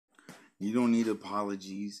You don't need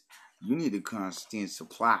apologies. You need a constant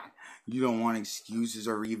supply. You don't want excuses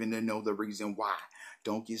or even to know the reason why.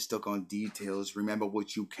 Don't get stuck on details. Remember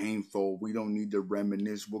what you came for. We don't need to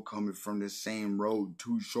reminisce. We're coming from the same road.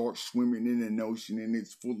 Two sharks swimming in an ocean and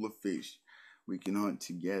it's full of fish. We can hunt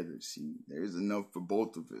together. See, there's enough for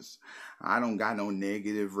both of us. I don't got no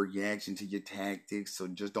negative reaction to your tactics, so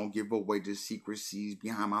just don't give away the secrecies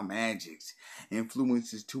behind my magics.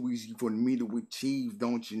 Influence is too easy for me to achieve,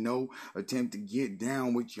 don't you know? Attempt to get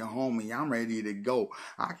down with your homie. I'm ready to go.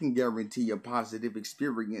 I can guarantee a positive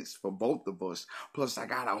experience for both of us. Plus, I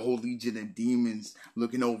got a whole legion of demons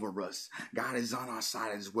looking over us. God is on our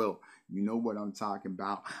side as well. You know what I'm talking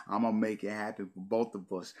about. I'm going to make it happen for both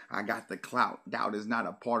of us. I got the clout. Doubt is not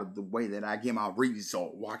a part of the way that I get my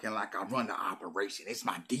result. Walking like I run the operation. It's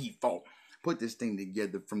my default. Put this thing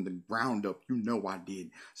together from the ground up. You know I did.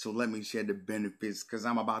 So let me share the benefits, because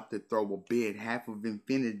I'm about to throw a bid. Half of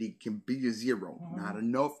infinity can be a zero. Not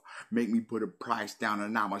enough? Make me put a price down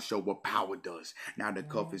and I'ma show what power does. Now the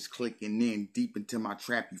cuff is clicking in deep into my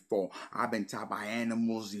trap you fall. I've been taught by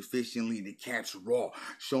animals efficiently to catch raw.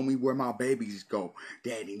 Show me where my babies go.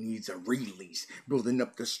 Daddy needs a release. Building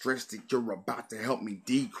up the stress that you're about to help me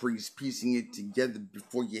decrease. Piecing it together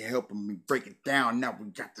before you're helping me break it down. Now we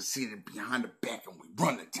got to see it behind the back and we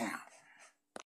run the town.